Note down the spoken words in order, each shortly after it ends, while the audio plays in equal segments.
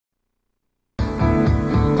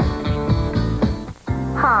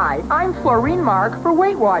Hi, I'm Florine Mark for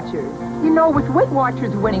Weight Watchers. You know, with Weight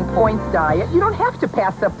Watchers winning points diet, you don't have to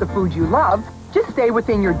pass up the food you love. Just stay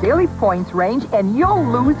within your daily points range and you'll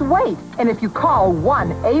lose weight. And if you call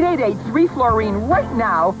 1-888-3-FLORINE right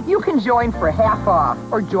now, you can join for half off.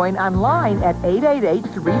 Or join online at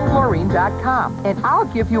 888-3FLORINE.com. And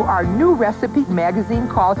I'll give you our new recipe magazine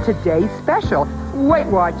called Today's Special. Weight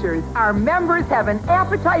Watchers, our members have an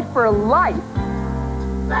appetite for life.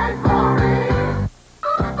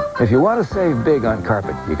 If you want to save big on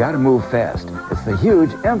carpet, you got to move fast. It's the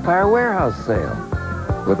huge Empire Warehouse sale.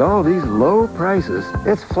 With all these low prices,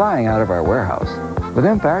 it's flying out of our warehouse. With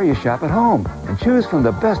Empire, you shop at home and choose from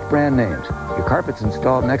the best brand names. Your carpet's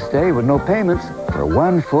installed next day with no payments for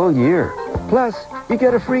 1 full year. Plus, you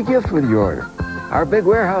get a free gift with your order. Our big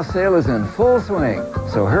warehouse sale is in full swing,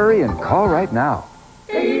 so hurry and call right now.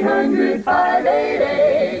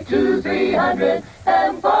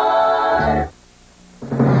 800-588-2305.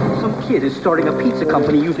 Some kid is starting a pizza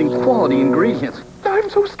company using quality ingredients. I'm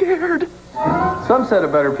so scared. Some said a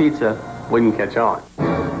better pizza wouldn't catch on.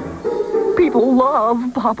 People love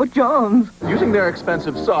Papa John's. Using their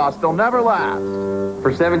expensive sauce, they'll never last.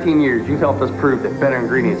 For 17 years, you've helped us prove that better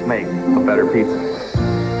ingredients make a better pizza.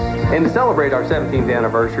 And to celebrate our 17th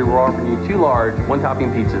anniversary, we're offering you 2 large,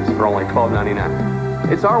 1-topping pizzas for only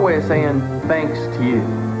 $12.99. It's our way of saying thanks to you.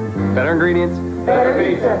 Better ingredients, better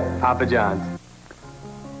pizza. Papa John's.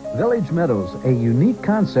 Village Meadows, a unique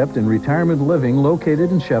concept in retirement living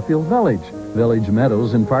located in Sheffield Village. Village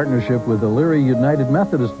Meadows, in partnership with Elyria United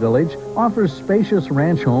Methodist Village, offers spacious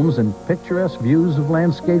ranch homes and picturesque views of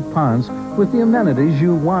landscaped ponds with the amenities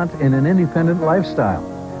you want in an independent lifestyle.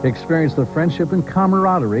 Experience the friendship and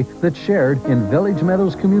camaraderie that's shared in Village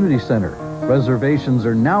Meadows Community Center. Reservations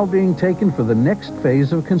are now being taken for the next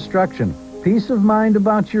phase of construction. Peace of mind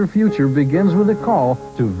about your future begins with a call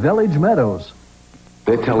to Village Meadows.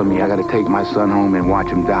 They're telling me I gotta take my son home and watch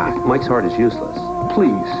him die. Mike's heart is useless.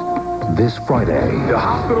 Please. This Friday, The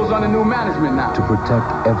hospital's under new management now. to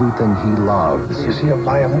protect everything he loves, Is he a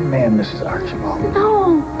violent man, Mrs. Archibald?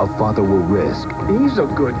 No. a father will risk He's a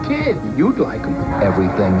good kid. You'd like him.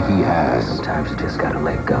 everything he has. Sometimes you just gotta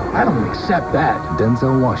let go. I don't accept that.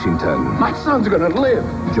 Denzel Washington, My son's gonna live.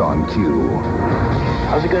 John Q.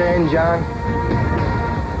 How's it gonna end, John?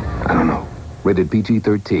 I don't know. Rated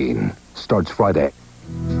PG-13. Starts Friday.